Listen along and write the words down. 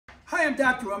Hi, I'm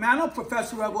Dr. Romano,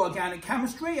 Professor of Organic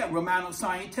Chemistry at Romano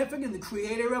Scientific and the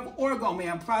creator of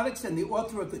Orgoman products and the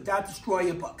author of the DAT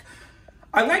Destroyer book.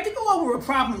 I'd like to go over a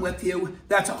problem with you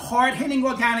that's a hard-hitting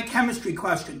organic chemistry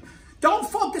question. Don't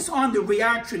focus on the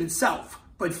reaction itself,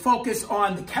 but focus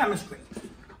on the chemistry.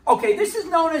 Okay, this is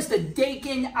known as the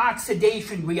DAT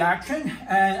oxidation reaction,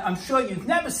 and I'm sure you've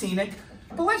never seen it,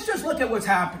 but let's just look at what's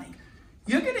happening.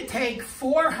 You're going to take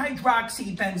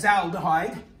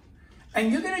 4-hydroxybenzaldehyde, and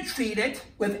you're going to treat it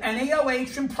with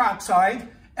NaOH and peroxide,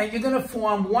 and you're going to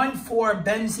form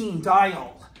 1,4-benzene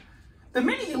diol. The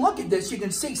minute you look at this, you can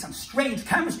see some strange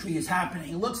chemistry is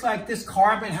happening. It looks like this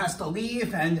carbon has to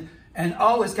leave, and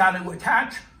O has got to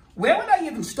attach. Where would I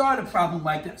even start a problem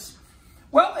like this?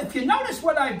 Well, if you notice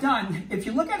what I've done, if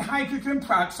you look at hydrogen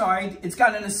peroxide, it's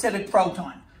got an acidic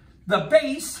proton. The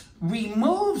base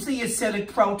removes the acidic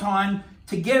proton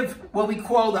to give what we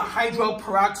call the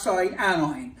hydroperoxide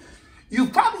anion.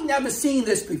 You've probably never seen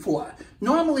this before.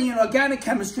 Normally in organic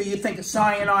chemistry, you think of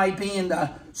cyanide being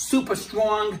the super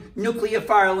strong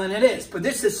nucleophile, and it is, but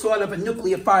this is sort of a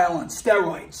nucleophile on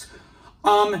steroids.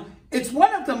 It's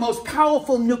one of the most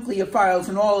powerful nucleophiles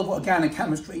in all of organic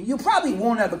chemistry. You probably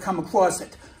won't ever come across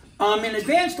it. In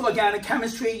advanced organic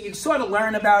chemistry, you sort of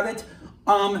learn about it.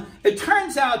 It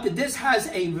turns out that this has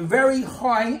a very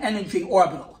high energy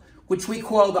orbital, which we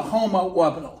call the HOMO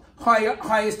orbital,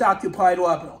 highest occupied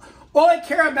orbital. All I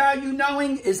care about you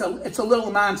knowing is it's a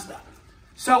little monster.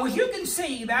 So as you can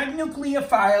see, that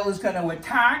nucleophile is going to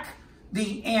attack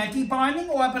the antibonding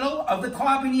orbital of the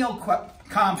carbonyl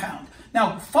compound.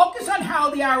 Now, focus on how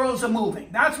the arrows are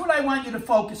moving. That's what I want you to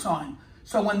focus on.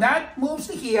 So when that moves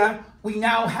to here, we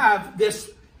now have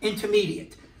this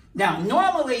intermediate. Now,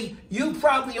 normally, you've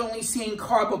probably only seen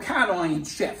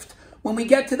carbocations shift. When we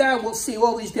get to that, we'll see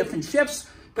all these different shifts.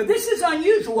 But this is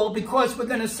unusual because we're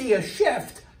going to see a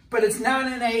shift, but it's not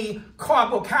in a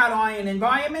carbocation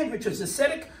environment, which is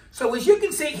acidic. So as you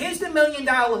can see, here's the $1 million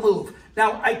move.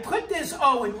 Now, I put this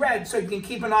O in red so you can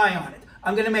keep an eye on it.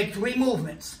 I'm going to make 3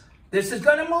 movements. This is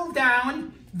going to move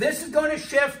down, this is going to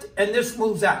shift, and this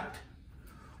moves out.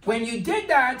 When you did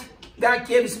that, that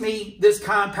gives me this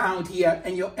compound here,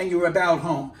 and you're about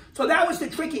home. So that was the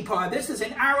tricky part. This is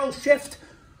an arrow shift.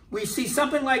 We see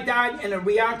something like that in a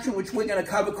reaction which we're going to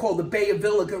cover called the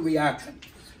Baeyer-Villiger reaction.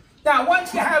 Now,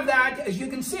 once you have that, as you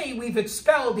can see, we've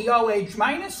expelled the OH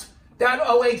minus. That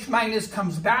OH minus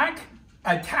comes back,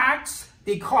 attacks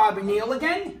the carbonyl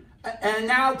again, and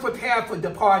now prepare for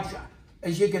departure.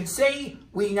 As you can see,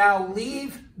 we now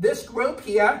leave this group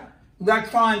here,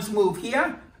 electrons move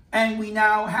here, and we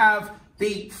now have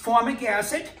the formic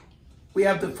acid. We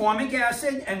have the formic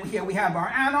acid, and here we have our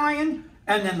anion,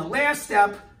 and then the last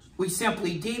step, we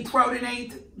simply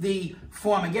deprotonate the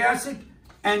formic acid,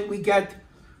 and we get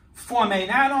formate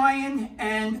anion,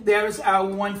 and there's our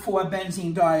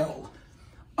 1,4-benzene diol.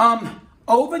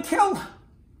 Overkill?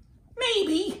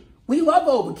 Maybe. We love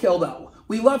overkill, though.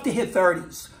 We love to hit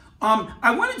 30s.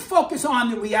 I want to focus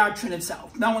on the reaction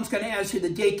itself. No one's going to ask you the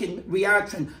DAT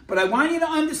reaction, but I want you to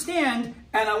understand,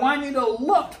 and I want you to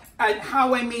look at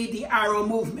how I made the arrow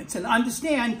movements and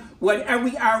understand what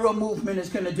every arrow movement is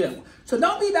going to do. So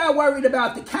don't be that worried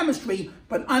about the chemistry,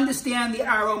 but understand the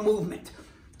arrow movement.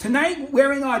 Tonight,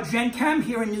 we're in our Gen Chem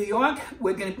here in New York.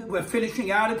 We're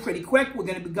finishing out it pretty quick. We're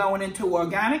going to be going into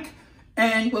organic.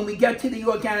 And when we get to the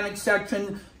organic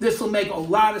section, this will make a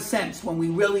lot of sense when we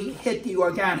really hit the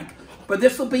organic. But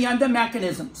this will be under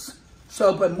mechanisms.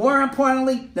 So, but more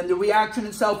importantly than the reaction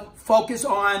itself, focus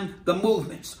on the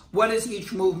movements. What does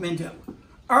each movement do?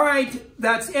 All right,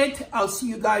 that's it. I'll see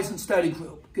you guys in study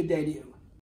group. Good day to you.